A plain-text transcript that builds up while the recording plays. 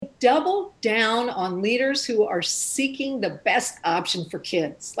double down on leaders who are seeking the best option for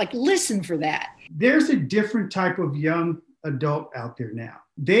kids. Like, listen for that. There's a different type of young adult out there now.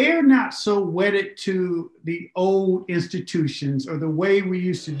 They're not so wedded to the old institutions or the way we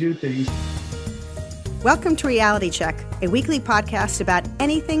used to do things. Welcome to Reality Check, a weekly podcast about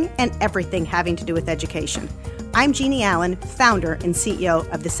anything and everything having to do with education. I'm Jeannie Allen, founder and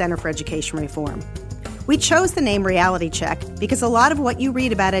CEO of the Center for Education Reform. We chose the name Reality Check because a lot of what you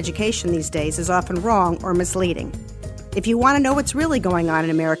read about education these days is often wrong or misleading. If you want to know what's really going on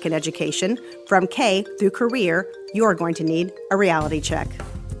in American education, from K through career, you're going to need a reality check.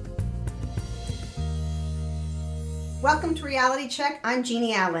 Welcome to Reality Check. I'm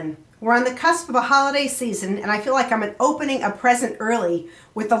Jeannie Allen. We're on the cusp of a holiday season, and I feel like I'm opening a present early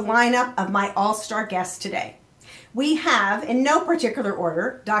with the lineup of my all-star guests today. We have, in no particular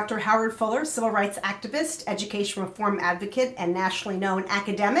order, Dr. Howard Fuller, civil rights activist, education reform advocate, and nationally known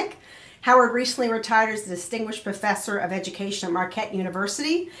academic. Howard recently retired as a distinguished professor of education at Marquette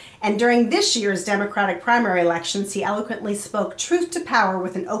University, and during this year's Democratic primary elections, he eloquently spoke truth to power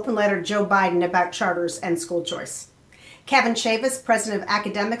with an open letter to Joe Biden about charters and school choice. Kevin Chavous, president of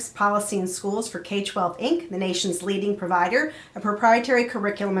Academics, Policy, and Schools for K-12 Inc., the nation's leading provider of proprietary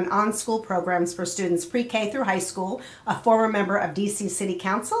curriculum and on-school programs for students pre-K through high school, a former member of D.C. City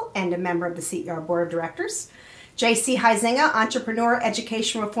Council, and a member of the CER Board of Directors. J.C. Huizenga, entrepreneur,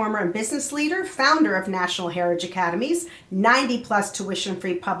 education reformer, and business leader, founder of National Heritage Academies, 90-plus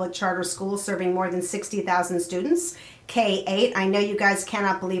tuition-free public charter schools serving more than 60,000 students. K8. I know you guys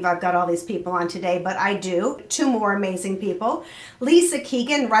cannot believe I've got all these people on today, but I do. Two more amazing people. Lisa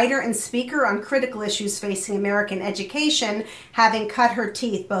Keegan, writer and speaker on critical issues facing American education, having cut her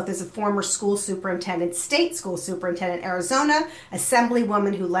teeth both as a former school superintendent, state school superintendent in Arizona,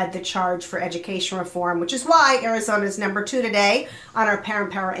 assemblywoman who led the charge for education reform, which is why Arizona is number 2 today on our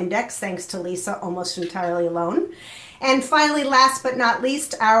Parent Power Index, thanks to Lisa, almost entirely alone. And finally, last but not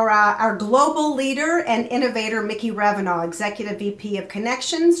least, our global leader and innovator, Mickey Revenaugh, Executive VP of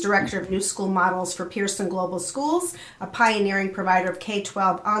Connections, Director of New School Models for Pearson Global Schools, a pioneering provider of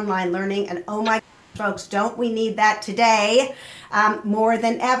K-12 online learning. And oh my folks, don't we need that today more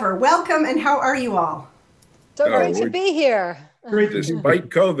than ever. Welcome, and how are you all? So great to be here. Despite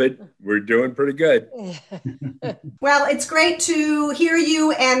COVID, we're doing pretty good. Well, it's great to hear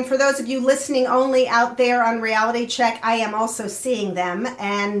you. And for those of you listening only out there on Reality Check, I am also seeing them.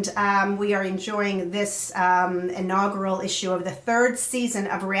 And we are enjoying this inaugural issue of the 3rd season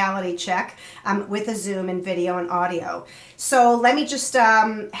of Reality Check with a Zoom and video and audio. So let me just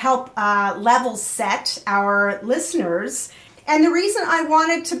help level set our listeners. And the reason I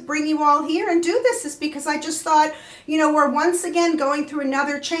wanted to bring you all here and do this is because I just thought, we're once again going through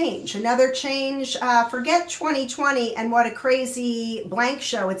another change. Forget 2020 and what a crazy blank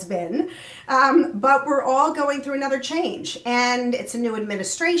show it's been. But we're all going through another change. And it's a new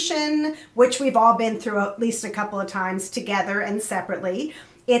administration, which we've all been through at least a couple of times together and separately.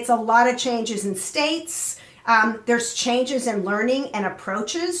 It's a lot of changes in states. There's changes in learning and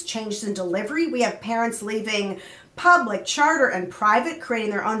approaches, changes in delivery. We have parents leaving public, charter, and private,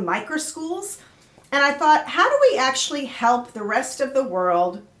 creating their own micro schools. And I thought, how do we actually help the rest of the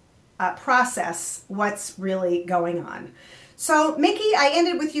world process what's really going on? So, Mickey, I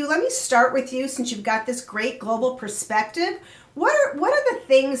ended with you. Let me start with you since you've got this great global perspective. What are the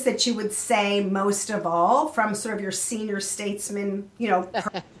things that you would say most of all from sort of your senior statesman,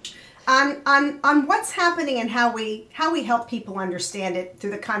 on what's happening and how we help people understand it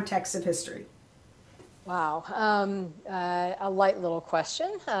through the context of history? Wow. A light little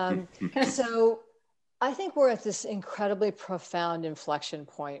question. So I think we're at this incredibly profound inflection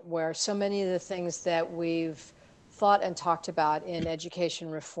point where so many of the things that we've thought and talked about in education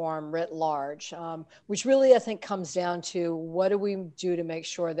reform writ large, which really I think comes down to what do we do to make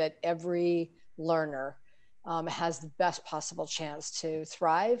sure that every learner has the best possible chance to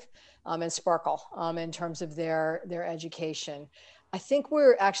thrive and sparkle in terms of their education. I think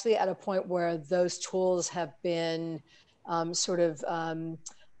we're actually at a point where those tools have been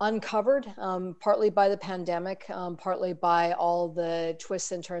uncovered, partly by the pandemic, partly by all the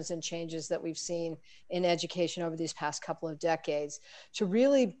twists and turns and changes that we've seen in education over these past couple of decades, to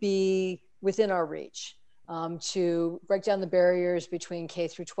really be within our reach, to break down the barriers between K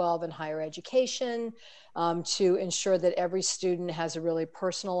through 12 and higher education, to ensure that every student has a really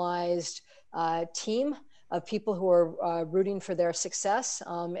personalized team of people who are rooting for their success,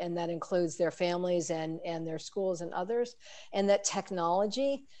 and that includes their families and their schools and others, and that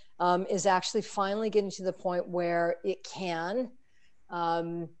technology is actually finally getting to the point where it can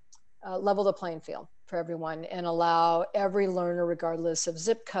level the playing field for everyone and allow every learner, regardless of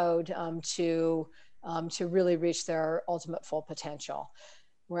zip code, to really reach their ultimate full potential.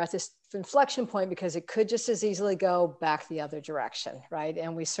 We're at this inflection point because it could just as easily go back the other direction, right?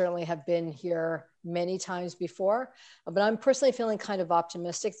 And we certainly have been here many times before, but I'm personally feeling kind of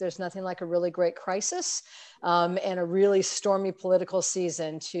optimistic. There's nothing like a really great crisis and a really stormy political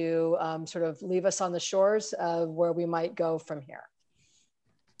season to sort of leave us on the shores of where we might go from here.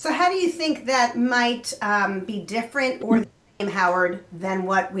 So how do you think that might be different or the same, Howard, than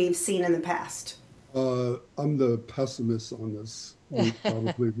what we've seen in the past? I'm the pessimist on this,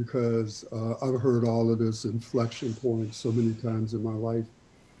 probably because I've heard all of this inflection points so many times in my life.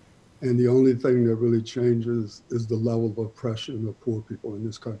 And the only thing that really changes is the level of oppression of poor people in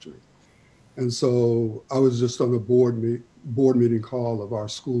this country. And so I was just on a board meeting call of our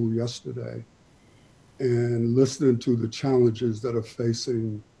school yesterday and listening to the challenges that are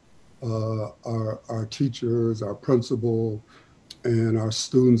facing our teachers, our principal, and our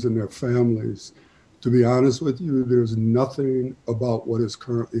students and their families. To be honest with you, there's nothing about what is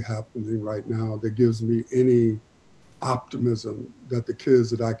currently happening right now that gives me any optimism that the kids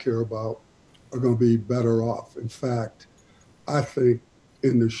that I care about are going to be better off. In fact, I think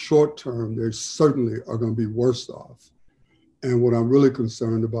in the short term, they certainly are going to be worse off. And what I'm really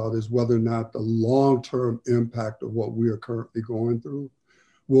concerned about is whether or not the long-term impact of what we are currently going through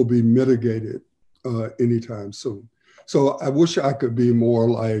will be mitigated anytime soon. So I wish I could be more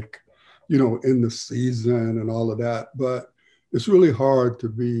like, in the season and all of that, but it's really hard to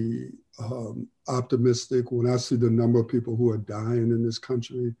be optimistic when I see the number of people who are dying in this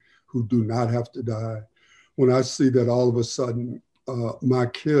country who do not have to die. When I see that all of a sudden my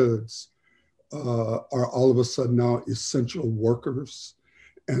kids are all of a sudden now essential workers.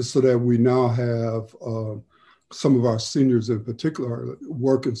 And so that we now have some of our seniors in particular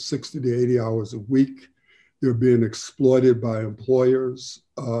working 60 to 80 hours a week. They're being exploited by employers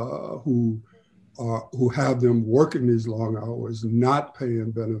who have them working these long hours, not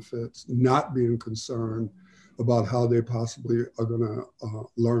paying benefits, not being concerned about how they possibly are going to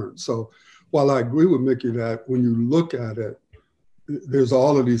learn. So while I agree with Mickey that when you look at it, there's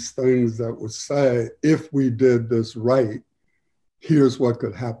all of these things that would say, if we did this right, here's what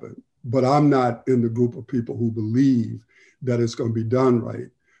could happen. But I'm not in the group of people who believe that it's going to be done right.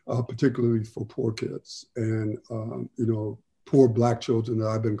 Particularly for poor kids and, poor Black children that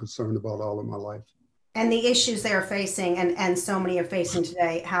I've been concerned about all of my life. And the issues they're facing, and so many are facing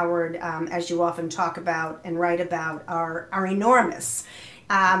today, Howard, as you often talk about and write about, are enormous.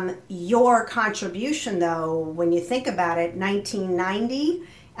 Your contribution, though, when you think about it, 1990,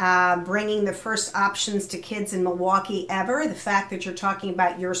 bringing the first options to kids in Milwaukee ever, the fact that you're talking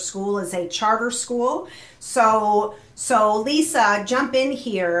about your school as a charter school. So Lisa, jump in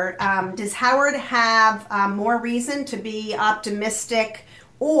here. Does Howard have more reason to be optimistic,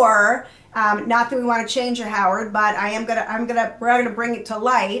 or not that we want to change it, Howard, but we're gonna bring it to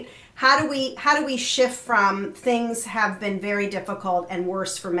light. How do we shift from things have been very difficult and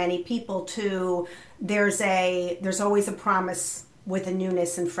worse for many people to there's always a promise with a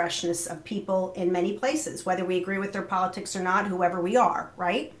newness and freshness of people in many places, whether we agree with their politics or not, whoever we are,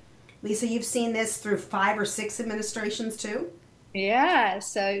 right? Lisa, you've seen this through 5 or 6 administrations too? Yeah,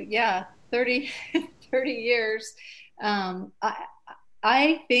 so 30 years.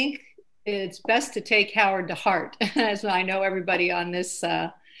 I think it's best to take Howard to heart, as I know everybody on this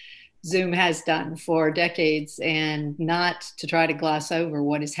Zoom has done for decades, and not to try to gloss over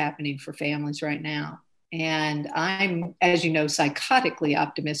what is happening for families right now. And I'm, as you know, psychotically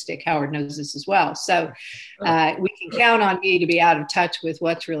optimistic. Howard knows this as well. So we can count on me to be out of touch with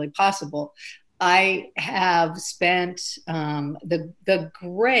what's really possible. I have spent the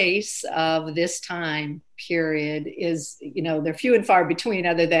grace of this time period is, they're few and far between,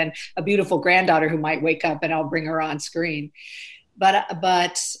 other than a beautiful granddaughter who might wake up and I'll bring her on screen. But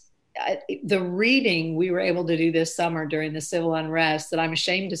the reading we were able to do this summer during the civil unrest that I'm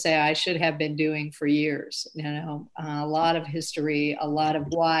ashamed to say I should have been doing for years, a lot of history, a lot of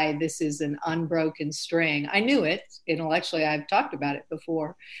why this is an unbroken string. I knew it intellectually. I've talked about it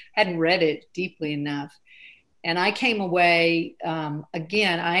before, hadn't read it deeply enough. And I came away,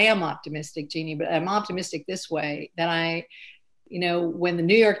 again, I am optimistic, Jeannie, but I'm optimistic this way, that when the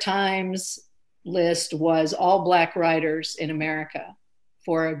New York Times list was all Black writers in America,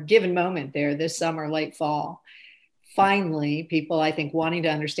 for a given moment there this summer, late fall, finally, people, I think, wanting to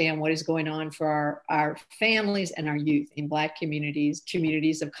understand what is going on for our families and our youth in Black communities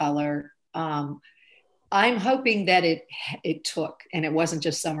of color, I'm hoping that it took, and it wasn't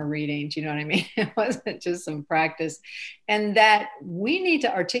just summer readings, you know what I mean? It wasn't just some practice, and that we need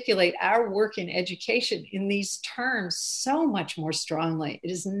to articulate our work in education in these terms so much more strongly.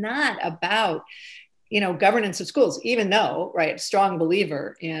 It is not about, governance of schools, even though, right, strong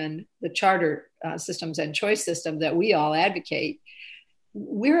believer in the charter systems and choice system that we all advocate.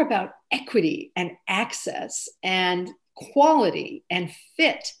 We're about equity and access and quality and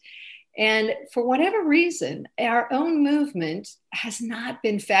fit. And for whatever reason, our own movement has not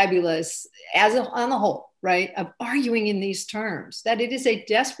been fabulous on the whole, right, of arguing in these terms, that it is a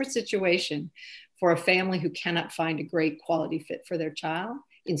desperate situation for a family who cannot find a great quality fit for their child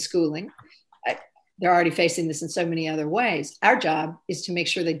in schooling. They're already facing this in so many other ways. Our job is to make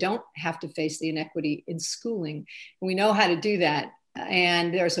sure they don't have to face the inequity in schooling. And we know how to do that.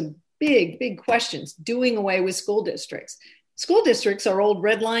 And there are some big, big questions. Doing away with school districts. School districts are old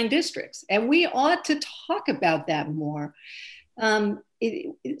red line districts, and we ought to talk about that more.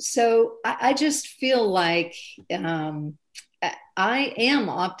 So I just feel like I am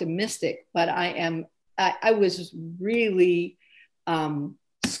optimistic, but I was really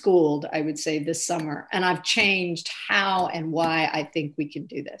schooled, I would say, this summer, and I've changed how and why I think we can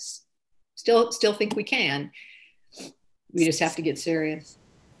do this. Still think we can. We just have to get serious.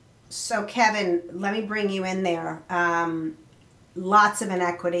 So Kevin, let me bring you in there. Lots of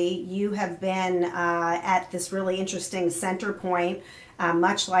inequity. You have been at this really interesting center point,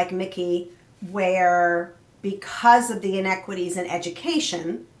 much like Mickey, where because of the inequities in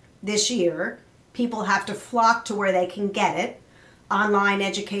education this year, people have to flock to where they can get it. Online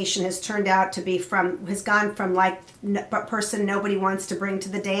education has turned out to be has gone from like a person nobody wants to bring to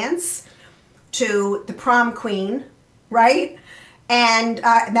the dance to the prom queen, right? And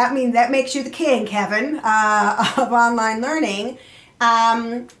that makes you the king, Kevin, of online learning.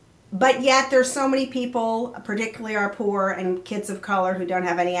 But yet there's so many people, particularly our poor and kids of color, who don't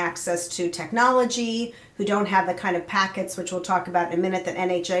have any access to technology, who don't have the kind of packets, which we'll talk about in a minute, that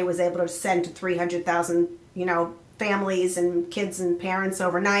NHA was able to send to 300,000, families and kids and parents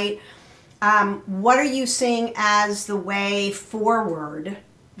overnight. What are you seeing as the way forward,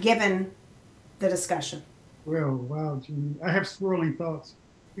 given the discussion? Well, wow, Jeannie, I have swirling thoughts.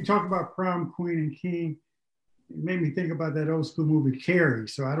 You talk about prom queen and king. It made me think about that old school movie Carrie.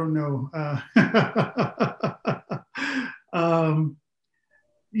 So I don't know.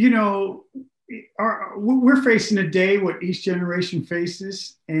 We're facing a day what each generation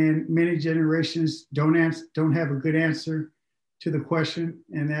faces, and many generations don't have a good answer to the question,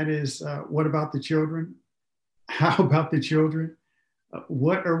 and that is, what about the children? How about the children?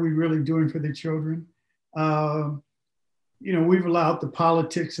 What are we really doing for the children? We've allowed the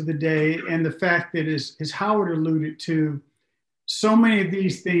politics of the day and the fact that, as Howard alluded to, so many of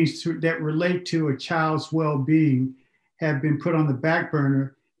these things that relate to a child's well-being have been put on the back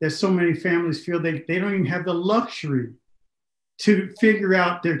burner, that so many families feel they don't even have the luxury to figure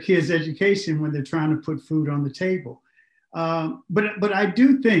out their kids' education when they're trying to put food on the table. But I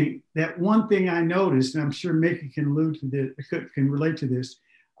do think that one thing I noticed, and I'm sure Mickey can relate to this,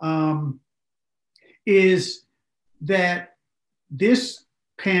 is that this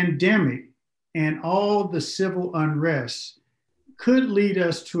pandemic and all the civil unrest could lead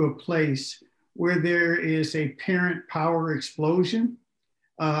us to a place where there is a parent power explosion.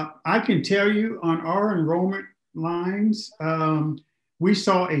 I can tell you on our enrollment lines, we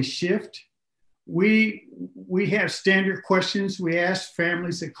saw a shift. We have standard questions we ask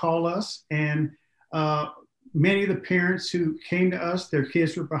families that call us, and many of the parents who came to us, their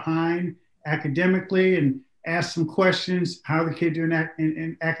kids were behind academically, and asked some questions, how the kid doing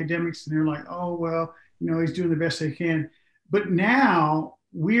in academics, and they're like, oh, well, he's doing the best they can. But now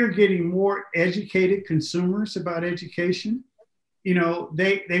we are getting more educated consumers about education.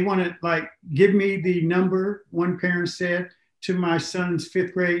 They want to give me the number, one parent said, to my son's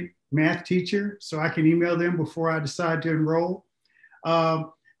 5th grade math teacher so I can email them before I decide to enroll.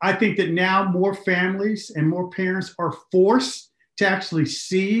 I think that now more families and more parents are forced to actually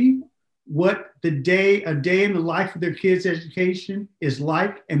see what a day in the life of their kids' education is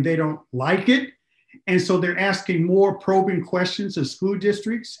like, and they don't like it. And so they're asking more probing questions of school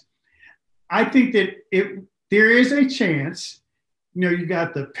districts. I think that there is a chance, you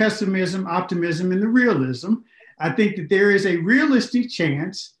got the pessimism, optimism, and the realism. I think that there is a realistic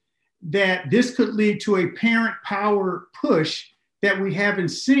chance that this could lead to a parent power push that we haven't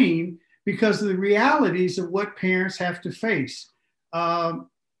seen because of the realities of what parents have to face.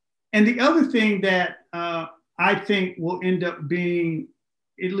 And the other thing that I think will end up being,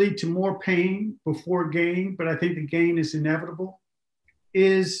 it lead to more pain before gain, but I think the gain is inevitable,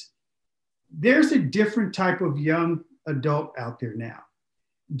 is there's a different type of young adult out there now.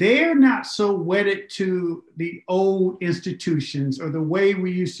 They're not so wedded to the old institutions or the way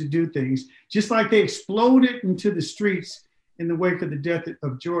we used to do things, just like they exploded into the streets in the wake of the death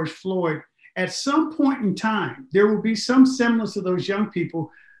of George Floyd. At some point in time, there will be some semblance of those young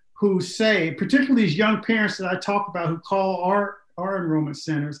people who say, particularly these young parents that I talk about who call our enrollment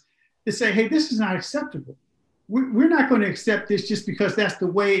centers, they say, hey, this is not acceptable. We're not going to accept this just because that's the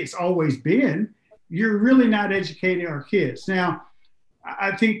way it's always been. You're really not educating our kids. Now,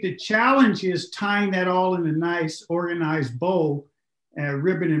 I think the challenge is tying that all in a nice organized bow,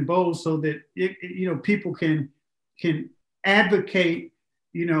 ribbon and bow, so that people can advocate,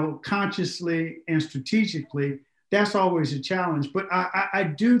 consciously and strategically. That's always a challenge. But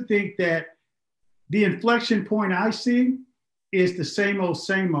I do think that the inflection point I see is the same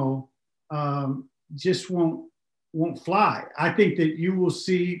old, just won't fly. I think that you will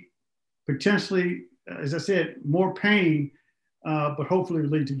see potentially, as I said, more pain, but hopefully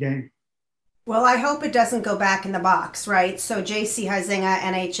lead to gain. Well, I hope it doesn't go back in the box, right? So J.C. Huizinga,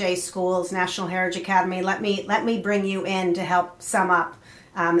 NHA Schools, National Heritage Academy, let me bring you in to help sum up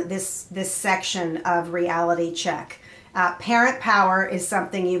this section of Reality Check. Parent power is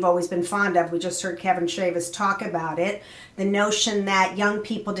something you've always been fond of. We just heard Kevin Chavous talk about it. The notion that young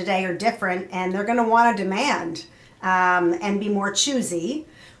people today are different and they're going to want to demand and be more choosy,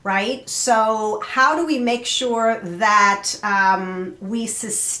 right? So how do we make sure that we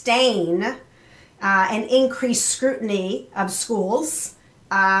sustain an increased scrutiny of schools,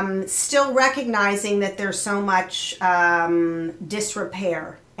 still recognizing that there's so much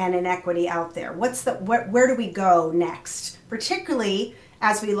disrepair and inequity out there? Where do we go next, particularly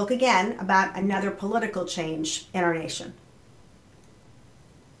as we look again about another political change in our nation?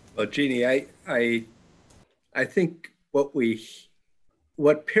 Well, Jeannie, I think what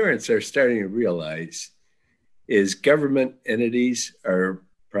parents are starting to realize is government entities are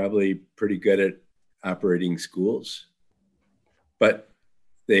probably pretty good at operating schools, but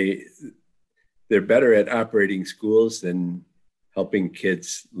they're better at operating schools than helping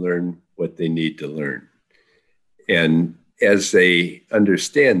kids learn what they need to learn. And as they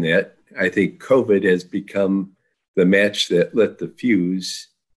understand that, I think COVID has become the match that lit the fuse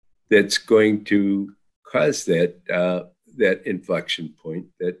that's going to cause that inflection point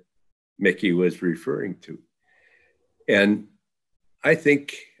that Mickey was referring to. And I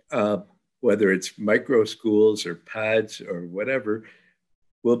think whether it's micro schools or pods or whatever,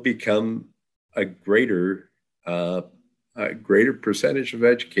 will become a greater percentage of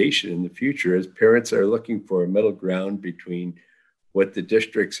education in the future as parents are looking for a middle ground between what the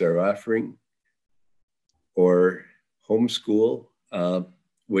districts are offering or homeschool,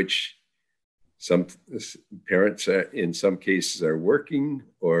 which some parents in some cases are working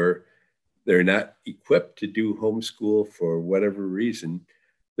or they're not equipped to do homeschool for whatever reason.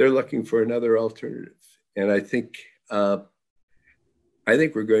 They're looking for another alternative. And I think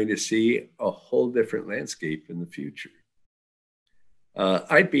we're going to see a whole different landscape in the future.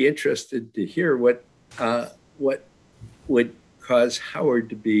 I'd be interested to hear what would cause Howard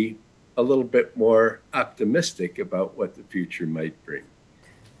to be a little bit more optimistic about what the future might bring.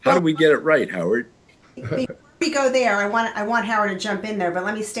 How do we get it right, Howard? Before we go there, I want Howard to jump in there, but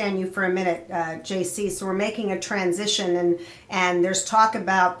let me stand you for a minute, JC. So we're making a transition, and there's talk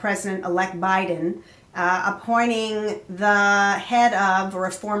about President-elect Biden appointing the head of, or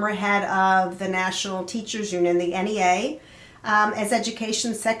a former head of, the National Teachers Union, the NEA, as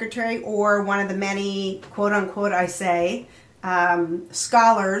education secretary, or one of the many, quote unquote, I say,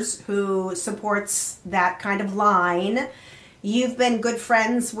 scholars who supports that kind of line. You've been good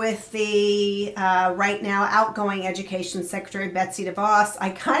friends with the right now outgoing education secretary, Betsy DeVos. I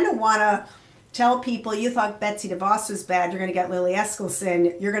kind of want to tell people, you thought Betsy DeVos was bad, you're going to get Lily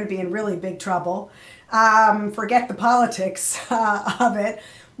Eskelsen, you're going to be in really big trouble. Forget the politics of it.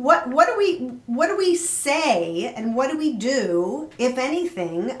 What do we say, and what do we do, if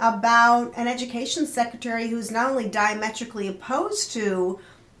anything, about an education secretary who's not only diametrically opposed to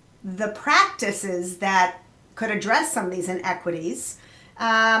the practices that could address some of these inequities,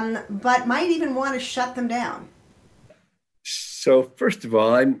 but might even want to shut them down? So first of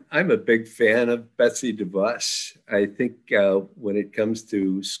all, I'm a big fan of Betsy DeVos. I think when it comes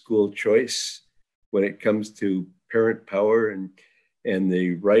to school choice, when it comes to parent power and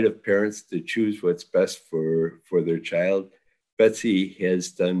the right of parents to choose what's best for their child, Betsy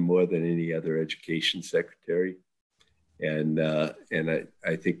has done more than any other education secretary, and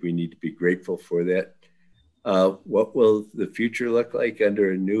I think we need to be grateful for that. What will the future look like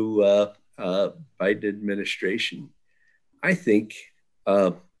under a new Biden administration? I think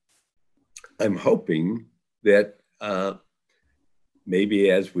I'm hoping that maybe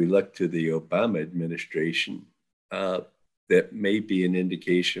as we look to the Obama administration, that may be an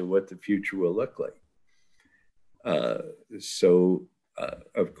indication of what the future will look like. Of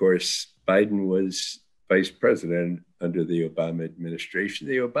course, Biden was vice president under the Obama administration.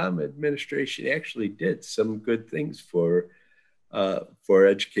 The Obama administration actually did some good things for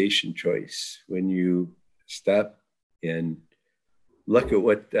education choice. When you stop and look at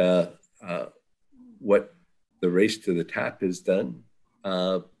what the race to the top has done,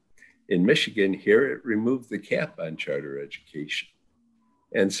 in Michigan here, it removed the cap on charter education.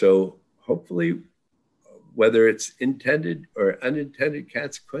 And so hopefully, whether it's intended or unintended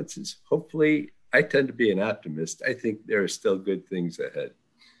consequences, hopefully, I tend to be an optimist. I think there are still good things ahead.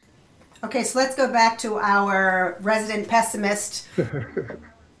 Okay, so let's go back to our resident pessimist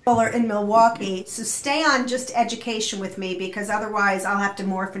Fuller in Milwaukee. So stay on just education with me, because otherwise I'll have to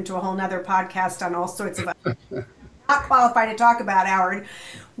morph into a whole nother podcast on all sorts of not qualified to talk about, Howard.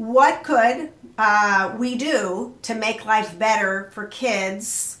 What could we do to make life better for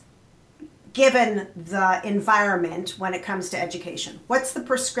kids given the environment when it comes to education? What's the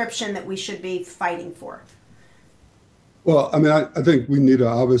prescription that we should be fighting for? Well, I mean, I think we need to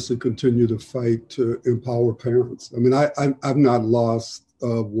obviously continue to fight to empower parents. I mean, I've not lost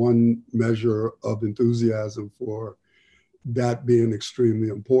one measure of enthusiasm for that being extremely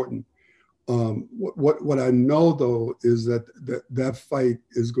important. What I know, though, is that fight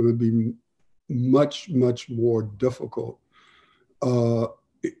is going to be much, much more difficult.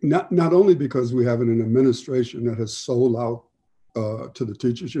 Not only because we have an administration that has sold out to the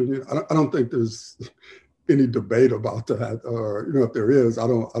teachers union. I don't think there's any debate about that, or if there is, I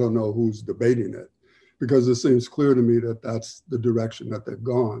don't know who's debating it, because it seems clear to me that that's the direction that they've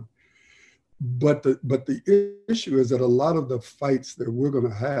gone. But the issue is that a lot of the fights that we're going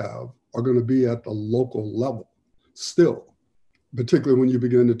to have are going to be at the local level still, particularly when you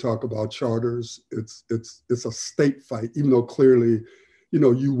begin to talk about charters. It's a state fight, even though clearly,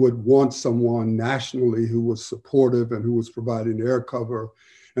 you would want someone nationally who was supportive and who was providing air cover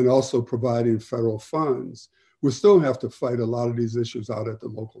and also providing federal funds. We still have to fight a lot of these issues out at the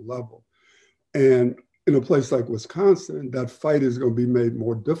local level. And in a place like Wisconsin, that fight is going to be made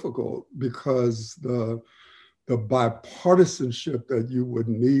more difficult because the bipartisanship that you would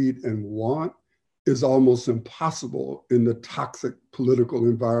need and want is almost impossible in the toxic political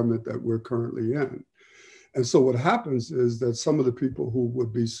environment that we're currently in. And so what happens is that some of the people who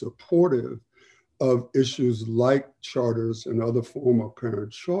would be supportive of issues like charters and other form of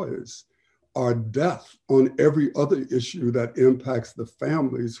parent choice are deaf on every other issue that impacts the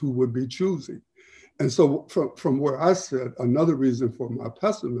families who would be choosing. And so from where I sit, another reason for my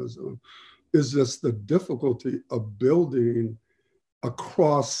pessimism is just the difficulty of building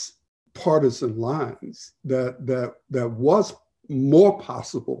across partisan lines that was more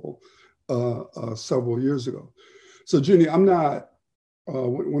possible several years ago. So Jeannie, I'm not,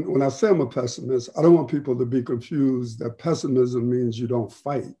 when I say I'm a pessimist, I don't want people to be confused that pessimism means you don't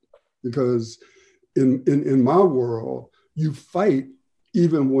fight, because in my world, you fight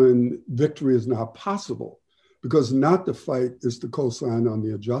even when victory is not possible, because not to fight is to co-sign on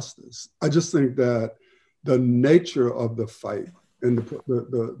the injustice. I just think that the nature of the fight and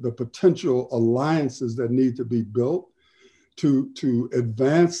the potential alliances that need to be built to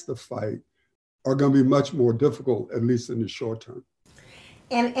advance the fight are going to be much more difficult, at least in the short term.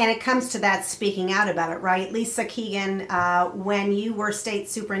 And it comes to that speaking out about it, right? Lisa Keegan, when you were state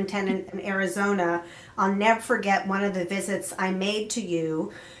superintendent in Arizona, I'll never forget one of the visits I made to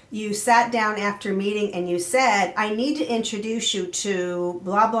you. You sat down after a meeting and you said, I need to introduce you to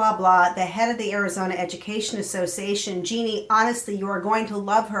blah, blah, blah, the head of the Arizona Education Association. Jeannie, honestly, you are going to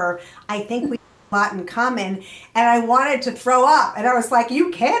love her. I think we have a lot in common. And I wanted to throw up. And I was like, you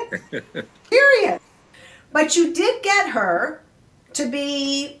can't? Serious. But you did get her to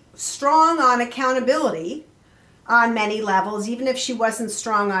be strong on accountability on many levels, even if she wasn't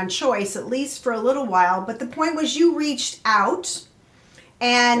strong on choice, at least for a little while. But the point was, you reached out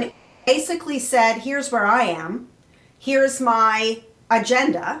and basically said, here's where I am. Here's my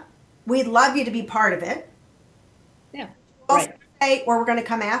agenda. We'd love you to be part of it. Yeah. Right. Or we're going to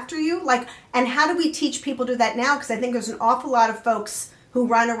come after you. And how do we teach people to do that now? Because I think there's an awful lot of folks who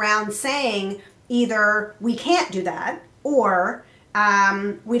run around saying either we can't do that, or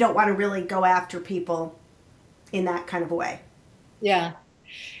we don't want to really go after people in that kind of a way. Yeah.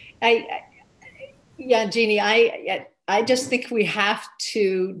 Jeannie, I just think we have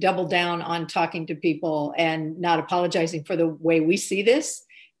to double down on talking to people and not apologizing for the way we see this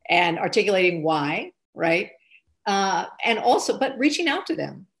and articulating why, right? and also, but reaching out to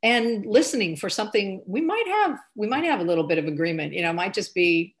them and listening for something we might have a little bit of agreement. It might just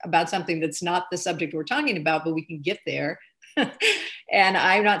be about something that's not the subject we're talking about, but we can get there. And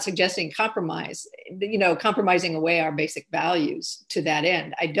I'm not suggesting compromising away our basic values to that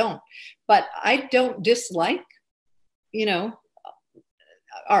end. I don't, but I don't dislike,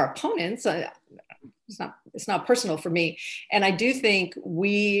 our opponents. It's not personal for me. And I do think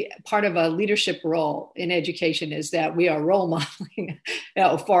part of a leadership role in education is that we are role modeling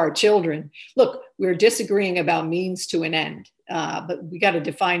for our children. Look, we're disagreeing about means to an end, but we got to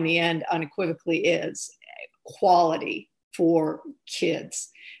define the end unequivocally is quality for kids.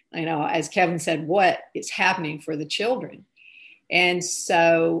 As Kevin said, what is happening for the children? And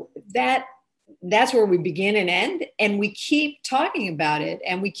so that's where we begin and end. And we keep talking about it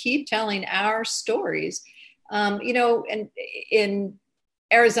and we keep telling our stories. And in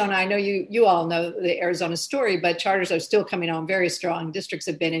Arizona, I know you all know the Arizona story, but charters are still coming on very strong. Districts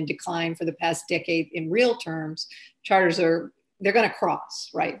have been in decline for the past decade in real terms. Charters they're going to cross,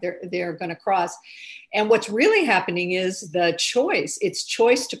 right? They're going to cross. And what's really happening is it's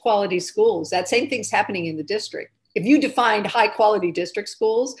choice to quality schools. That same thing's happening in the district. If you defined high quality district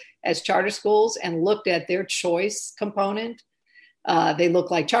schools as charter schools and looked at their choice component, they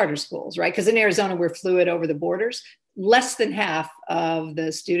look like charter schools, right? Because in Arizona, we're fluid over the borders. Less than half of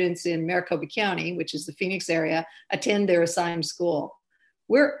the students in Maricopa County, which is the Phoenix area, attend their assigned school.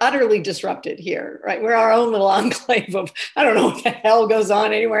 We're utterly disrupted here, right? We're our own little enclave of, I don't know what the hell goes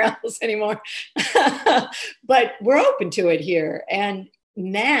on anywhere else anymore, but we're open to it here. And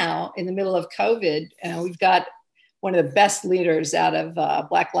now in the middle of COVID, we've got one of the best leaders out of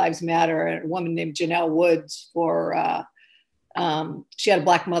Black Lives Matter, a woman named Janelle Woods she had a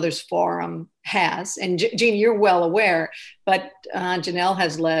Black Mothers Forum, and Jeannie, you're well aware, but Janelle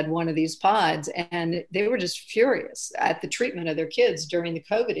has led one of these pods, and they were just furious at the treatment of their kids during the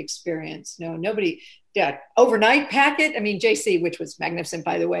COVID experience. Nobody got overnight packet. JC, which was magnificent,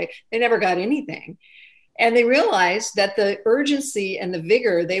 by the way, they never got anything. And they realized that the urgency and the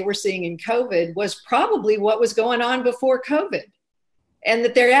vigor they were seeing in COVID was probably what was going on before COVID. And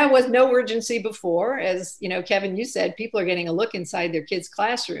that there was no urgency before. As Kevin, you said, people are getting a look inside their kids'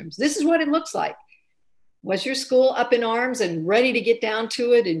 classrooms. This is what it looks like. Was your school up in arms and ready to get down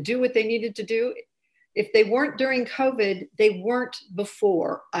to it and do what they needed to do? If they weren't during COVID, they weren't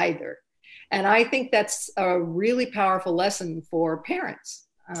before either. And I think that's a really powerful lesson for parents.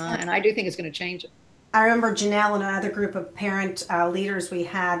 And I do think it's going to change it. I remember Janelle and another group of parent leaders we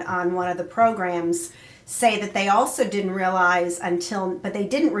had on one of the programs say that they also didn't realize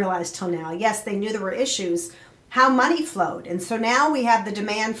till now. Yes, they knew there were issues, how money flowed. And so now we have the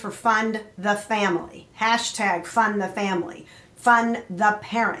demand for fund the family, #fund the family, fund the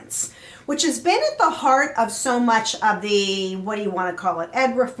parents, which has been at the heart of so much of the, what do you want to call it,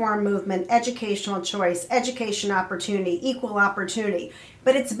 ed reform movement, educational choice, education opportunity, equal opportunity.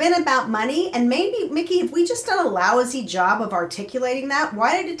 But it's been about money, and maybe, Mickey, if we just done a lousy job of articulating that,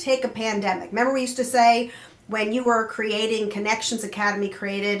 why did it take a pandemic? Remember we used to say when you were creating Connections Academy,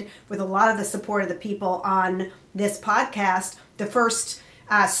 created with a lot of the support of the people on this podcast, the first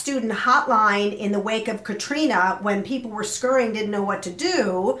student hotline in the wake of Katrina, when people were scurrying, didn't know what to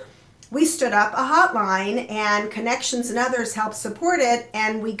do, we stood up a hotline, and Connections and others helped support it,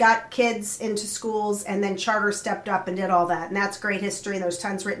 and we got kids into schools, and then Charter stepped up and did all that. And that's great history, and there's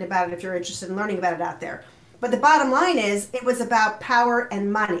tons written about it if you're interested in learning about it out there. But the bottom line is, it was about power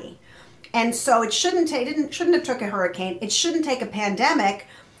and money. And so it shouldn't have took a hurricane. It shouldn't take a pandemic.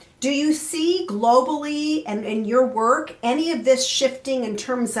 Do you see globally and in your work any of this shifting in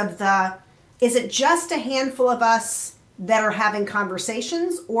terms of is it just a handful of us that are having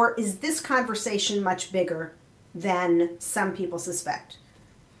conversations, or is this conversation much bigger than some people suspect?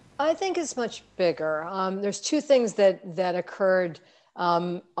 I think it's much bigger. There's two things that occurred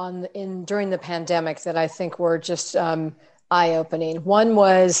during the pandemic that I think were just eye-opening. One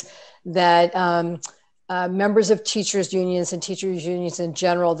was that members of teachers unions and teachers unions in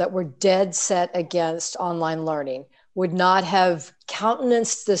general that were dead set against online learning would not have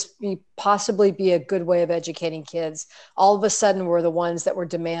countenanced this possibly be a good way of educating kids, all of a sudden were the ones that were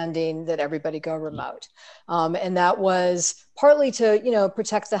demanding that everybody go remote. And that was partly to,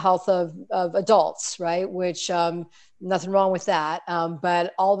 protect the health of adults, right? Which nothing wrong with that.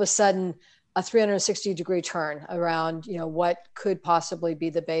 But all of a sudden, a 360-degree turn around, what could possibly be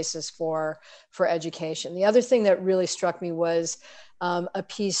the basis for education. The other thing that really struck me was a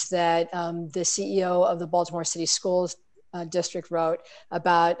piece that the CEO of the Baltimore City Schools district wrote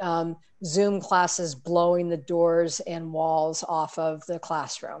about Zoom classes blowing the doors and walls off of the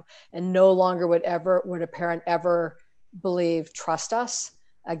classroom. And no longer would a parent ever believe, trust us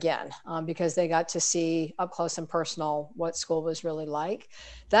again, because they got to see up close and personal what school was really like.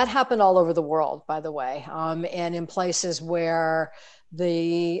 That happened all over the world, by the way, and in places where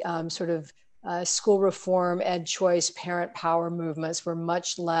the sort of school reform, ed choice, parent power movements were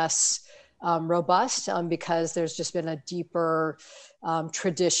much less robust, because there's just been a deeper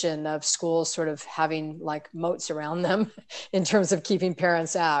tradition of schools sort of having like moats around them in terms of keeping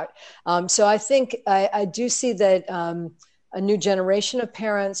parents out. So I think I do see that a new generation of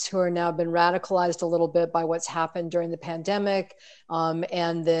parents who are now been radicalized a little bit by what's happened during the pandemic,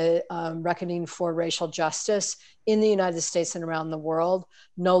 and the reckoning for racial justice in the United States and around the world,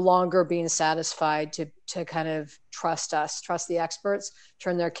 no longer being satisfied to kind of trust us, trust the experts,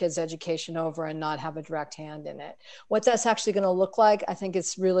 turn their kids' education over and not have a direct hand in it. What that's actually going to look like, I think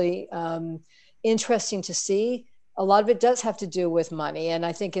it's really interesting to see. A lot of it does have to do with money. And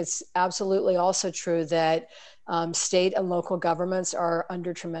I think it's absolutely also true that state and local governments are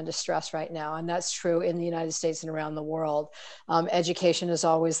under tremendous stress right now. And that's true in the United States and around the world. Education is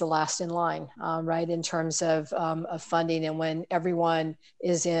always the last in line, right, in terms of funding. And when everyone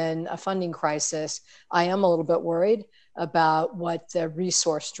is in a funding crisis, I am a little bit worried about what the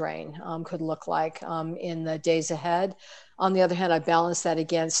resource drain could look like in the days ahead. On the other hand, I balance that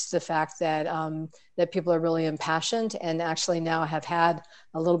against the fact that that people are really impassioned and actually now have had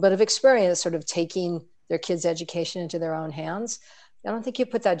a little bit of experience sort of taking their kids' education into their own hands. I don't think you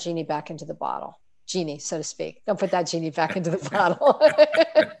put that genie back into the bottle. Genie, so to speak. Don't put that genie back into the bottle.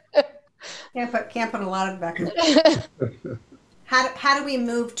 Can't put a lot of it back in. How do we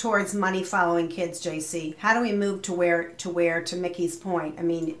move towards money following kids, JC? How do we move to where, to Mickey's point? I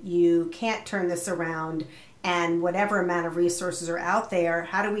mean, you can't turn this around, and whatever amount of resources are out there,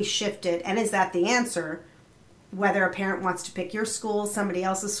 how do we shift it? And is that the answer? Whether a parent wants to pick your school, somebody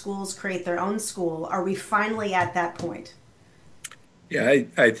else's schools, create their own school, are we finally at that point? Yeah,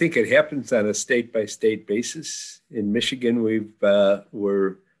 I think it happens on a state-by-state basis. In Michigan,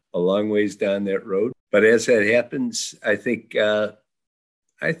 we're a long ways down that road. But as that happens, I think the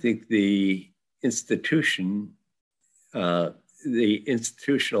institutional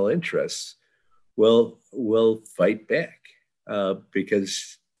interests will fight back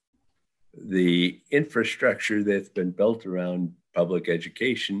because the infrastructure that's been built around public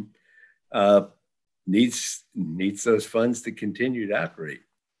education needs those funds to continue to operate.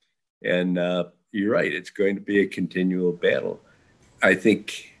 And you're right, it's going to be a continual battle. I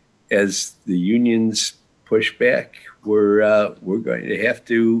think as the unions push back, we're going to have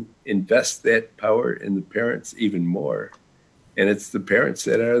to invest that power in the parents even more. And it's the parents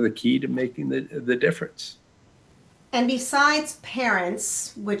that are the key to making the difference. And besides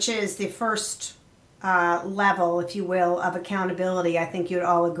parents, which is the first level, if you will, of accountability, I think you'd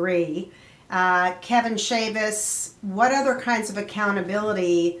all agree. Kevin Chavous, what other kinds of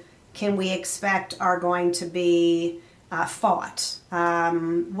accountability can we expect are going to be fought?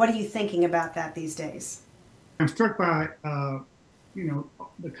 What are you thinking about that these days? I'm struck by, the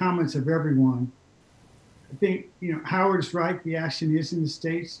comments of everyone. I think, Howard's right. The action is in the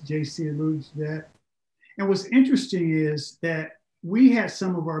states. JC alluded to that. And what's interesting is that we had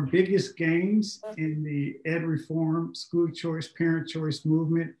some of our biggest gains in the ed reform, school choice, parent choice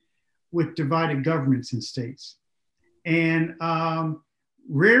movement with divided governments in states. And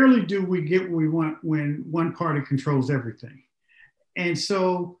rarely do we get what we want when one party controls everything. And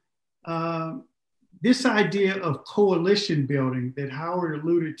so this idea of coalition building that Howard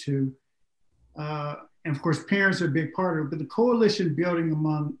alluded to, and of course, parents are a big part of it, but the coalition building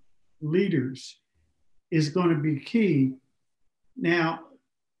among leaders is going to be key. Now,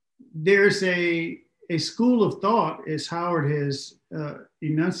 there's a school of thought, as Howard has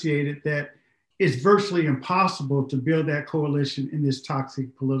enunciated, that it's virtually impossible to build that coalition in this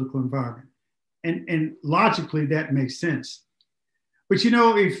toxic political environment. And logically, that makes sense. But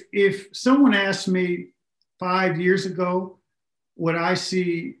if someone asked me 5 years ago, would I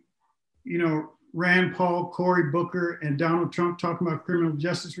see, Rand Paul, Cory Booker, and Donald Trump talking about criminal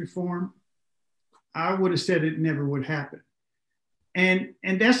justice reform, I would have said it never would happen. And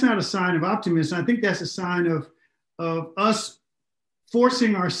that's not a sign of optimism. I think that's a sign of us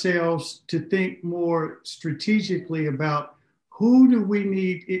forcing ourselves to think more strategically about who do we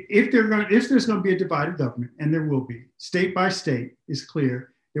need if there's going to be a divided government, and there will be. State by state is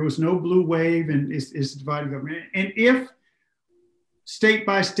clear. There was no blue wave, and it's a divided government. And if state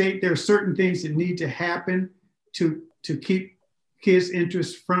by state there are certain things that need to happen to keep kids'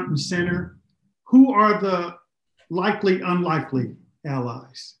 interests front and center, who are the likely, unlikely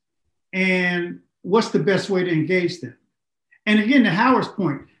allies? And what's the best way to engage them? And again, to Howard's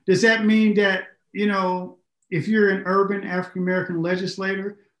point, does that mean that, if you're an urban African-American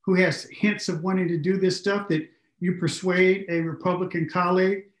legislator who has hints of wanting to do this stuff, that you persuade a Republican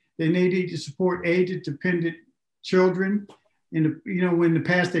colleague that they need to support aid-dependent children, when in the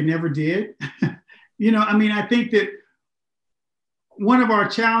past they never did? I think that one of our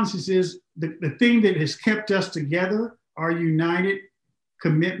challenges is the thing that has kept us together, our united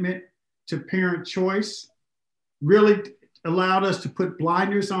commitment to parent choice, really allowed us to put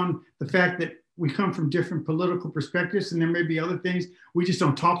blinders on the fact that we come from different political perspectives, and there may be other things we just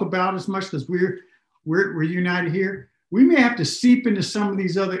don't talk about as much because we're united here. We may have to seep into some of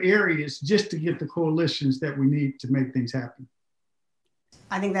these other areas just to get the coalitions that we need to make things happen.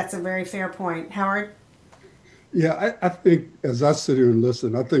 I think that's a very fair point. Howard? Yeah, I think as I sit here and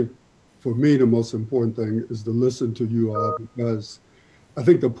listen, I think for me the most important thing is to listen to you all, because I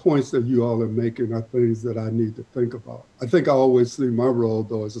think the points that you all are making are things that I need to think about. I think I always see my role,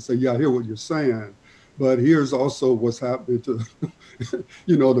 though, is to say, yeah, I hear what you're saying, but here's also what's happening to,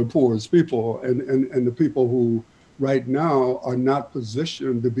 the poorest people and the people who right now are not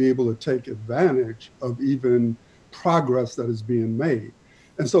positioned to be able to take advantage of even progress that is being made.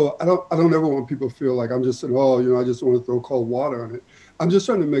 And so I don't ever want people to feel like I'm just saying, I just want to throw cold water on it. I'm just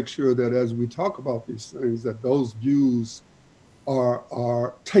trying to make sure that as we talk about these things, that those views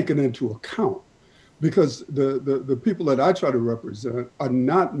are taken into account, because the people that I try to represent are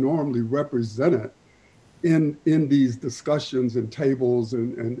not normally represented in these discussions and tables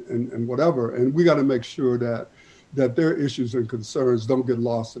and whatever. And we got to make sure that their issues and concerns don't get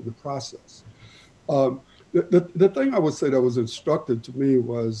lost in the process. The thing I would say that was instructive to me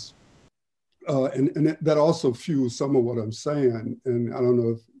was, and that also fuels some of what I'm saying, and I don't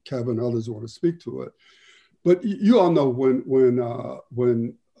know if Kevin and others want to speak to it, but you all know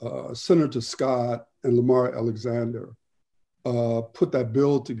when Senator Scott and Lamar Alexander put that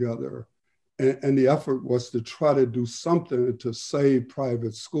bill together, and the effort was to try to do something to save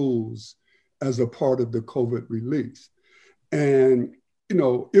private schools as a part of the COVID relief. And,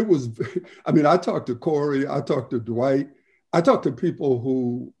 it was, I talked to Corey, I talked to Dwight, I talked to people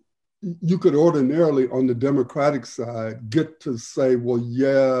who you could ordinarily on the Democratic side get to say, well,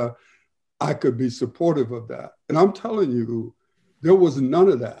 yeah, I could be supportive of that. And I'm telling you, there was none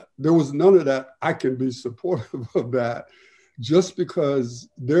of that. There was none of that. I can be supportive of that. Just because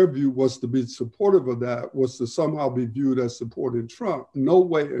their view was to be supportive of that was to somehow be viewed as supporting Trump. No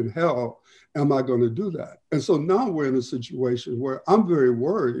way in hell am I going to do that. And so now we're in a situation where I'm very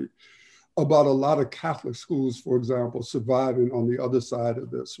worried about a lot of Catholic schools, for example, surviving on the other side of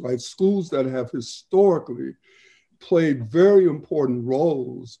this, right? Schools that have historically played very important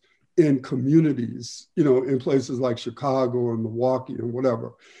roles in communities, in places like Chicago and Milwaukee and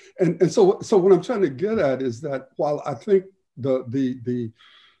whatever. And so what I'm trying to get at is that while I think the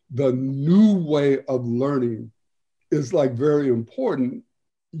new way of learning is like very important,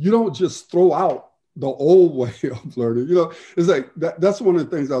 you don't just throw out the old way of learning. It's like that's one of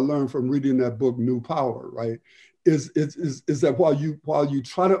the things I learned from reading that book, New Power, right? Is that while you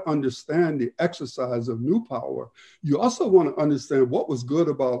try to understand the exercise of new power, you also want to understand what was good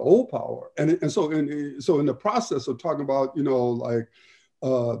about old power. And so in the process of talking about,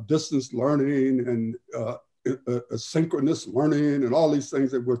 distance learning and asynchronous learning and all these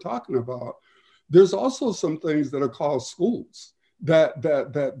things that we're talking about, there's also some things that are called schools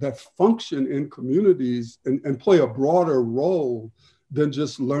that function in communities and play a broader role than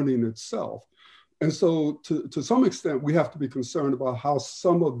just learning itself. And so to some extent, we have to be concerned about how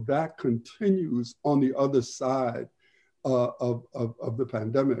some of that continues on the other side of the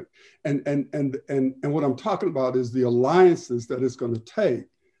pandemic. And what I'm talking about is the alliances that it's going to take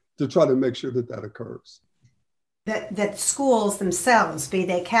to try to make sure that occurs. That schools themselves, be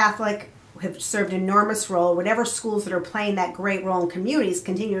they Catholic, have served an enormous role. Whatever schools that are playing that great role in communities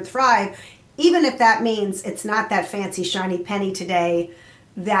continue to thrive, even if that means it's not that fancy shiny penny today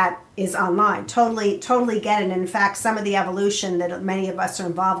that is online. Totally get it. And in fact, some of the evolution that many of us are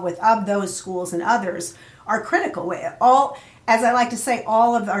involved with of those schools and others are critical. All, as I like to say,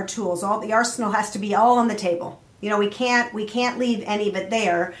 all of our tools, all the arsenal has to be all on the table. We can't leave any of it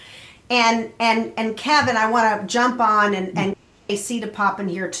there. And Kevin, I want to jump on and AC to pop in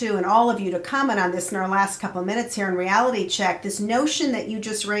here too, and all of you to comment on this in our last couple of minutes here in Reality Check. This notion that you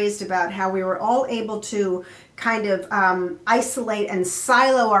just raised about how we were all able to kind of isolate and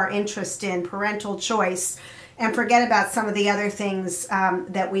silo our interest in parental choice and forget about some of the other things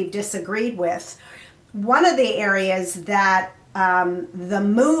that we've disagreed with. One of the areas that the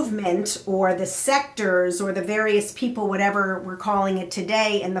movement or the sectors or the various people, whatever we're calling it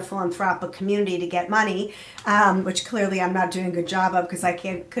today, in the philanthropic community to get money, which clearly I'm not doing a good job of because I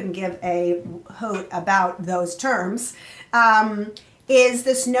couldn't give a hoot about those terms, is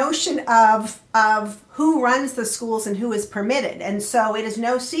this notion of who runs the schools and who is permitted. And so it is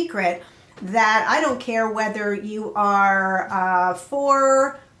no secret that I don't care whether you are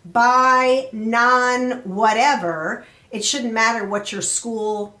for, by, non, whatever. It shouldn't matter what your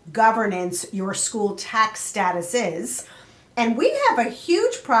school governance, your school tax status is. And we have a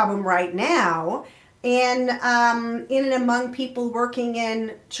huge problem right now in and among people working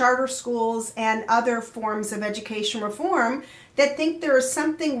in charter schools and other forms of education reform that think there is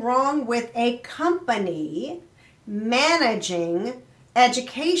something wrong with a company managing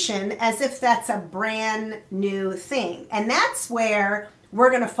education as if that's a brand new thing. And that's where we're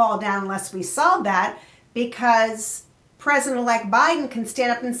going to fall down unless we solve that, because President-elect Biden can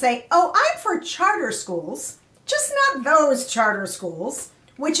stand up and say, oh, I'm for charter schools, just not those charter schools,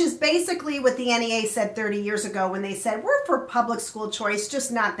 which is basically what the NEA said 30 years ago when they said, we're for public school choice,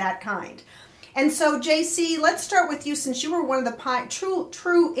 just not that kind. And so, JC, let's start with you, since you were one of the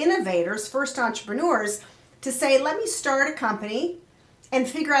true innovators, first entrepreneurs, to say, let me start a company and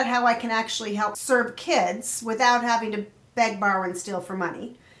figure out how I can actually help serve kids without having to beg, borrow, and steal for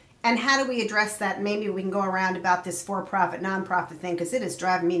money. And how do we address that? Maybe we can go around about this for-profit, nonprofit thing, because it is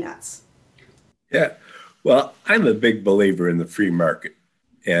driving me nuts. Yeah. Well, I'm a big believer in the free market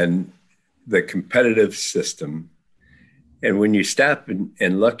and the competitive system. And when you stop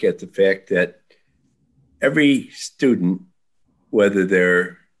and look at the fact that every student, whether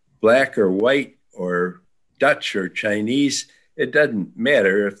they're black or white or Dutch or Chinese, it doesn't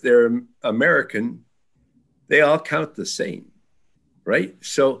matter. If they're American, they all count the same, right?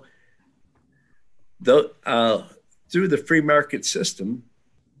 So through the free market system,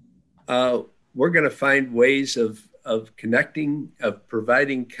 we're going to find ways of connecting, of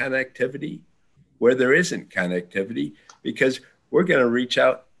providing connectivity where there isn't connectivity, because we're going to reach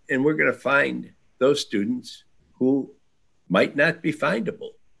out and we're going to find those students who might not be findable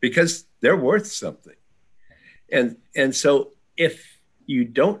because they're worth something. And so if you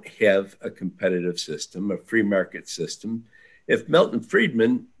don't have a competitive system, a free market system, if Milton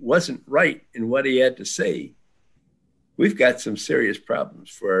Friedman wasn't right in what he had to say, we've got some serious problems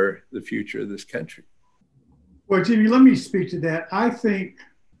for the future of this country. Well, Jimmy, let me speak to that. I think,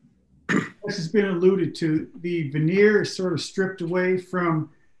 as has been alluded to, the veneer is sort of stripped away from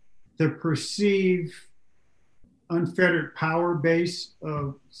the perceived unfettered power base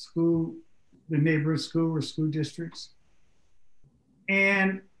of school, the neighborhood school or school districts.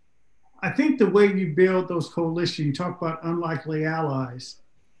 And I think the way you build those coalitions, you talk about unlikely allies,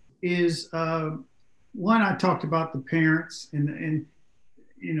 is one, I talked about the parents and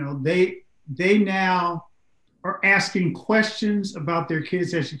you know, they now are asking questions about their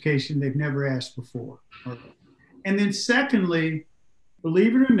kids' education they've never asked before. And then secondly,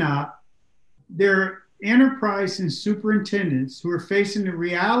 believe it or not, there are enterprise and superintendents who are facing the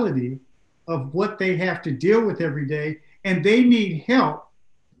reality of what they have to deal with every day, and they need help,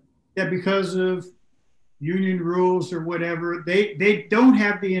 that because of union rules or whatever, they don't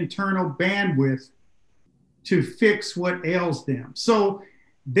have the internal bandwidth to fix what ails them. So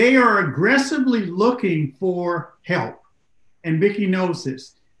they are aggressively looking for help. And Vicki knows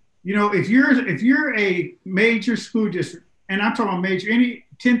this. You know, if you're a major school district, and I'm talking about major, any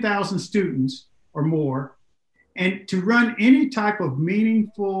 10,000 students or more, and to run any type of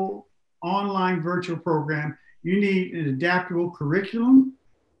meaningful online virtual program, you need an adaptable curriculum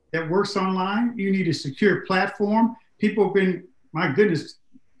that works online. You need a secure platform. People have been, my goodness,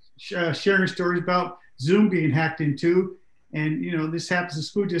 sharing stories about Zoom being hacked into. And, you know, this happens in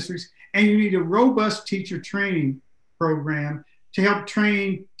school districts. And you need a robust teacher training program to help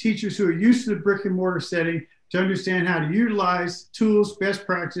train teachers who are used to the brick and mortar setting to understand how to utilize tools, best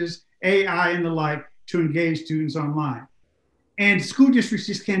practices, AI and the like to engage students online. And school districts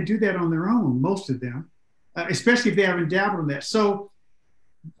just can't do that on their own, most of them, especially if they haven't dabbled in that. So,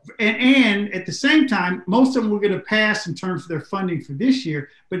 and at the same time, most of them will get a pass in terms of their funding for this year,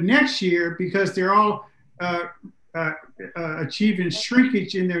 but next year, because they're all achieving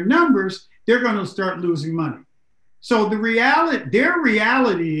shrinkage in their numbers, they're going to start losing money. So their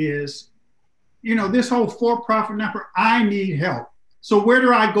reality is, you know, this whole for-profit number, I need help. So where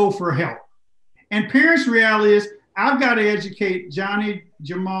do I go for help? And parents' reality is, I've got to educate Johnny,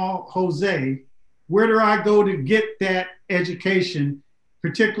 Jamal, Jose. Where do I go to get that education?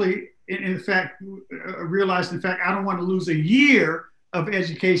 Particularly in fact, realizing the fact I don't want to lose a year of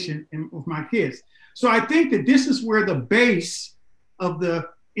education with my kids. So I think that this is where the base of the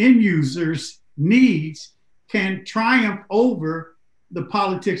end users' needs can triumph over the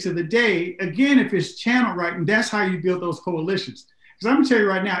politics of the day. Again, if it's channeled right, and that's how you build those coalitions. Because I'm gonna tell you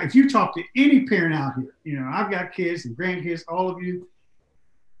right now, if you talk to any parent out here, you know, I've got kids and grandkids, all of you,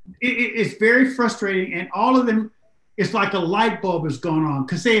 it's very frustrating. And all of them, it's like a light bulb has gone on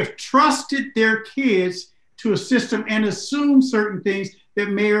because they have trusted their kids to a system and assume certain things that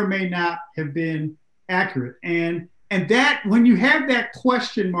may or may not have been accurate. And that, when you have that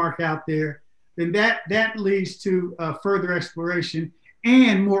question mark out there, then that leads to further exploration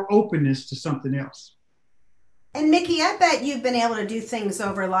and more openness to something else. And Mickey, I bet you've been able to do things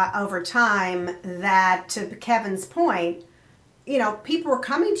over time that, to Kevin's point, you know, people were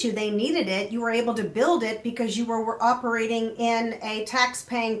coming to you, they needed it. You were able to build it because you were operating in a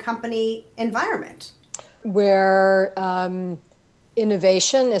tax-paying company environment. Where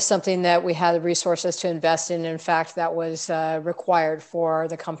innovation is something that we had the resources to invest in. In fact, that was required for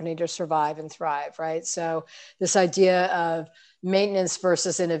the company to survive and thrive, right? So this idea of maintenance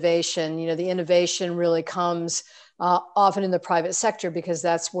versus innovation, you know, the innovation really comes often in the private sector because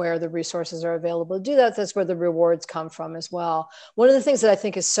that's where the resources are available to do that. That's where the rewards come from as well. One of the things that I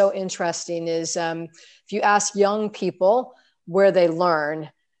think is so interesting is if you ask young people where they learn,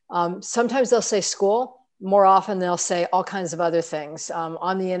 sometimes they'll say school. More often they'll say all kinds of other things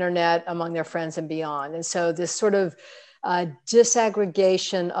on the internet, among their friends and beyond. And so this sort of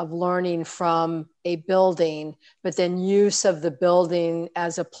disaggregation of learning from a building, but then use of the building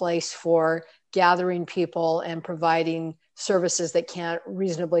as a place for gathering people and providing services that can't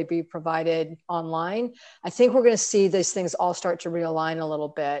reasonably be provided online. I think we're going to see these things all start to realign a little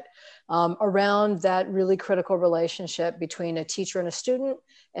bit around that really critical relationship between a teacher and a student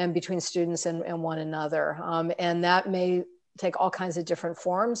and between students and one another. And that may take all kinds of different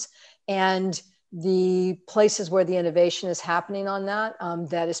forms. And the places where the innovation is happening on that,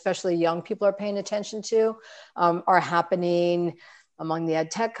 that especially young people are paying attention to, are happening among the ed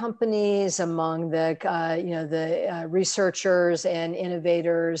tech companies, among the researchers and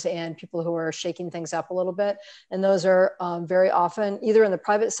innovators and people who are shaking things up a little bit. And those are very often either in the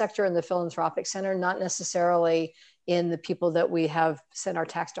private sector in the philanthropic center, not necessarily in the people that we have sent our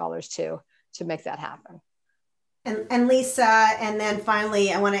tax dollars to make that happen. And Lisa, and then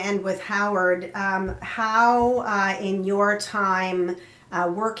finally, I want to end with Howard. How in your time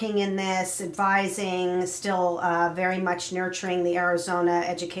working in this, advising, still very much nurturing the Arizona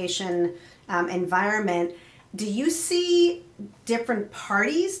education environment, do you see different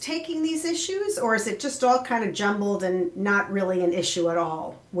parties taking these issues, or is it just all kind of jumbled and not really an issue at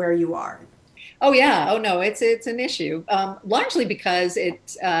all where you are? Oh yeah, oh no, it's an issue, largely because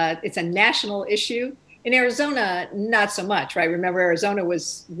it's a national issue. In Arizona, not so much, right? Remember, Arizona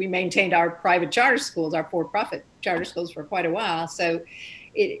we maintained our private charter schools, our for-profit charter schools for quite a while. So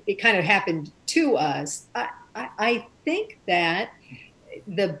it kind of happened to us. I think that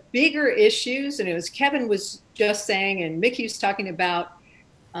the bigger issues, and it was Kevin was just saying, and Mickey was talking about,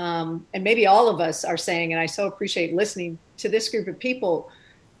 and maybe all of us are saying, and I so appreciate listening to this group of people.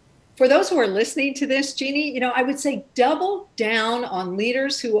 For those who are listening to this, Jeannie, I would say double down on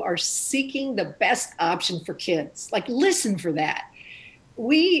leaders who are seeking the best option for kids. Like, listen for that.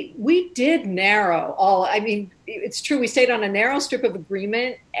 We did narrow all, it's true, we stayed on a narrow strip of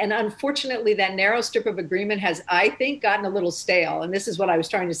agreement. And unfortunately, that narrow strip of agreement has, I think, gotten a little stale. And this is what I was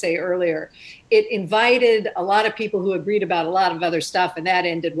trying to say earlier. It invited a lot of people who agreed about a lot of other stuff, and that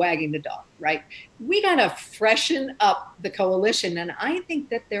ended wagging the dog, right? We got to freshen up the coalition. And I think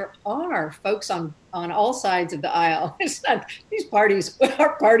that there are folks on all sides of the aisle. It's not, these parties,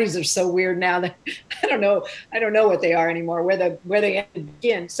 our parties are so weird now that I don't know what they are anymore, where they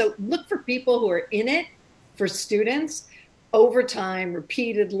begin. So look for people who are in it for students over time,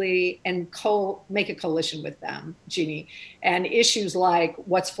 repeatedly, and make a coalition with them, Jeannie. And issues like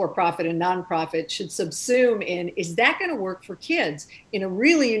what's for-profit and nonprofit should subsume in, is that going to work for kids in a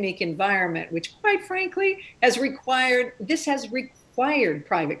really unique environment, which quite frankly has required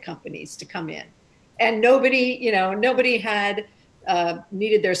private companies to come in. And nobody had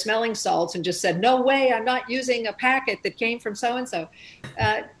needed their smelling salts and just said, no way, I'm not using a packet that came from so-and-so.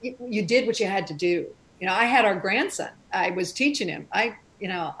 You did what you had to do. I had our grandson. I was teaching him. I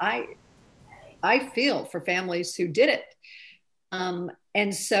feel for families who did it.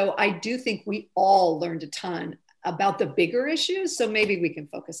 And so I do think we all learned a ton about the bigger issues. So maybe we can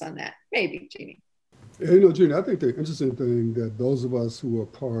focus on that. Maybe, Jeannie. Jeannie, I think the interesting thing that those of us who are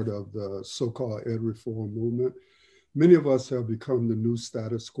part of the so-called ed reform movement, many of us have become the new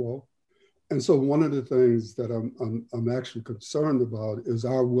status quo. And so one of the things that I'm actually concerned about is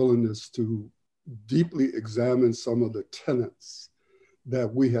our willingness to deeply examine some of the tenets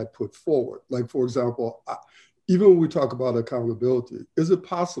that we had put forward. Like, for example, even when we talk about accountability, is it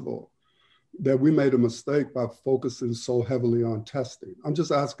possible that we made a mistake by focusing so heavily on testing? I'm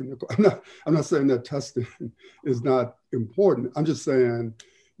just asking, I'm not saying that testing is not important. I'm just saying,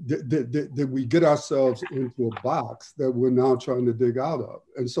 did we get ourselves into a box that we're now trying to dig out of?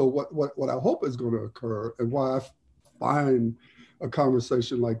 And so what I hope is going to occur, and why I find a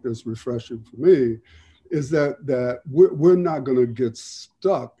conversation like this refreshing for me, is that we're not going to get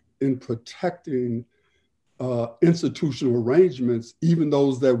stuck in protecting institutional arrangements, even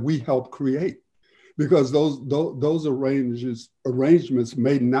those that we help create, because those arrangements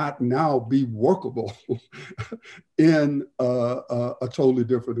may not now be workable in a totally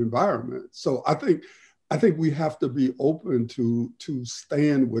different environment. So I think we have to be open to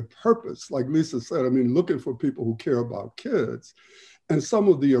stand with purpose. Like Lisa said, I mean, looking for people who care about kids, and some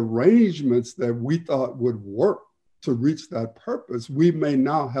of the arrangements that we thought would work to reach that purpose, we may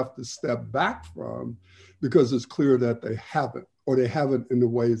now have to step back from, because it's clear that they haven't in the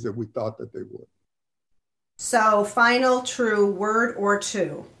ways that we thought that they would. So, final true word or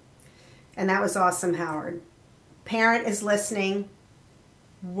two. And that was awesome, Howard. Parent is listening,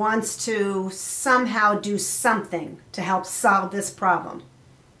 wants to somehow do something to help solve this problem.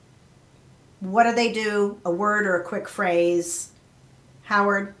 What do they do? A word or a quick phrase?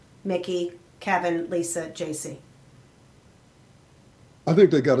 Howard, Mickey, Kevin, Lisa, JC. I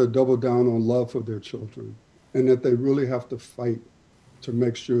think they got to double down on love for their children, and that they really have to fight to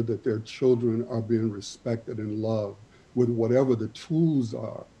make sure that their children are being respected and loved with whatever the tools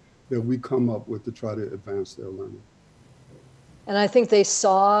are that we come up with to try to advance their learning. And I think they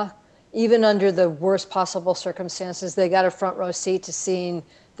saw, even under the worst possible circumstances, they got a front row seat to seeing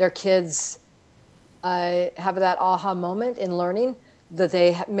their kids have that aha moment in learning that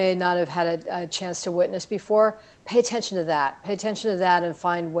they may not have had a chance to witness before. Pay attention to that. Pay attention to that and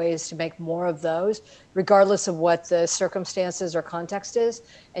find ways to make more of those, regardless of what the circumstances or context is.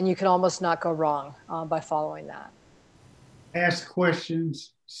 And you can almost not go wrong by following that. Ask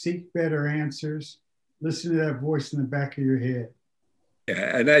questions, seek better answers, listen to that voice in the back of your head.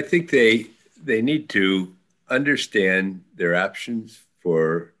 Yeah, and I think they need to understand their options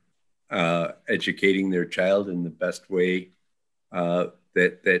for educating their child in the best way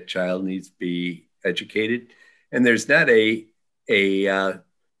that child needs to be educated. And there's not a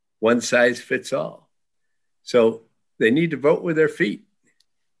one size fits all. So they need to vote with their feet.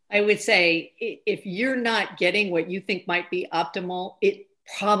 I would say if you're not getting what you think might be optimal, it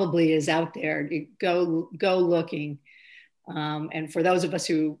probably is out there. Go looking. And for those of us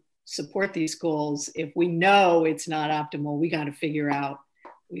who support these schools, if we know it's not optimal, we got to figure out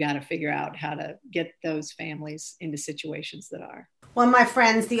how to get those families into situations that are. Well, my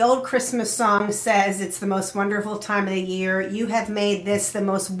friends, the old Christmas song says it's the most wonderful time of the year. You have made this the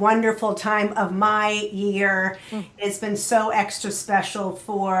most wonderful time of my year. It's been so extra special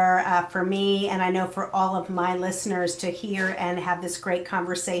for me, and I know for all of my listeners to hear and have this great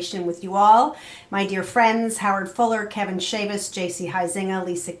conversation with you all. My dear friends, Howard Fuller, Kevin Chavis, JC Huizinga,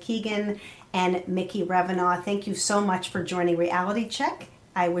 Lisa Keegan, and Mickey Revenaugh, thank you so much for joining Reality Check.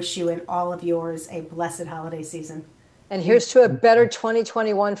 I wish you and all of yours a blessed holiday season. And here's to a better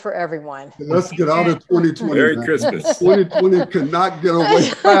 2021 for everyone. Let's get out of 2020. Merry Christmas. 2020 cannot get away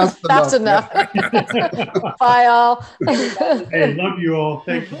fast enough. That's enough. Bye, all. Hey, love you all.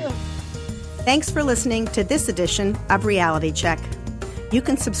 Thank you. Thanks for listening to this edition of Reality Check. You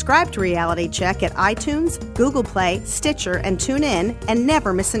can subscribe to Reality Check at iTunes, Google Play, Stitcher, and TuneIn and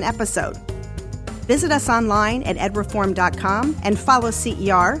never miss an episode. Visit us online at edreform.com and follow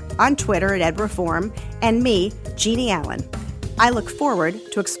CER on Twitter at edreform and me, Jeannie Allen. I look forward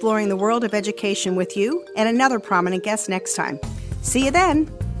to exploring the world of education with you and another prominent guest next time. See you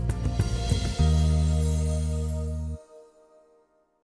then.